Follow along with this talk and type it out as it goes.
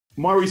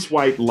Maurice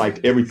White liked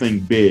everything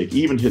big.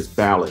 Even his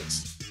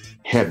ballads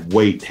had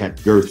weight,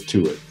 had girth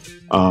to it,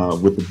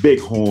 with the big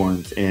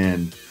horns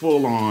and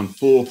full on,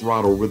 full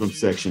throttle rhythm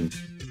section.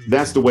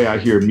 That's the way I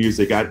hear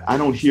music. I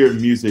don't hear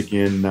music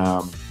in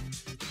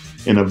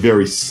a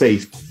very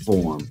safe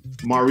form.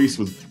 Maurice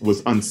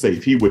was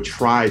unsafe. He would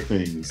try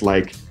things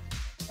like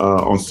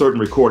on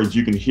certain recordings,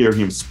 you can hear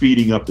him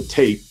speeding up the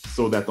tape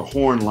so that the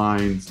horn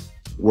lines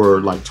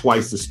were like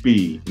twice the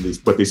speed,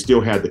 but they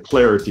still had the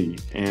clarity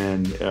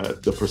and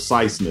the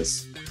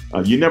preciseness.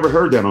 You never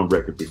heard that on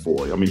record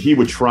before. I mean, he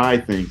would try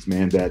things,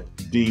 man, that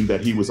deemed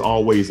that he was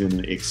always in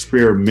an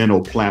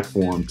experimental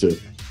platform to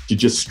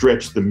just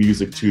stretch the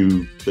music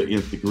to the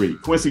nth degree.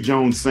 Quincy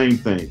Jones, same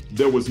thing.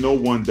 There was no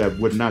one that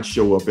would not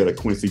show up at a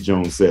Quincy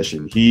Jones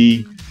session.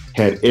 He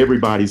had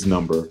everybody's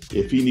number.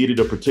 If he needed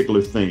a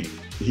particular thing,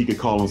 he could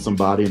call on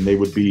somebody and they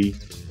would be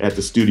at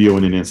the studio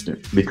in an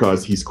instant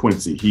because he's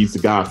Quincy. He's the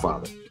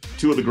godfather.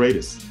 Two of the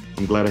greatest.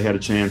 I'm glad I had a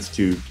chance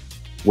to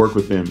work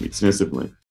with them extensively.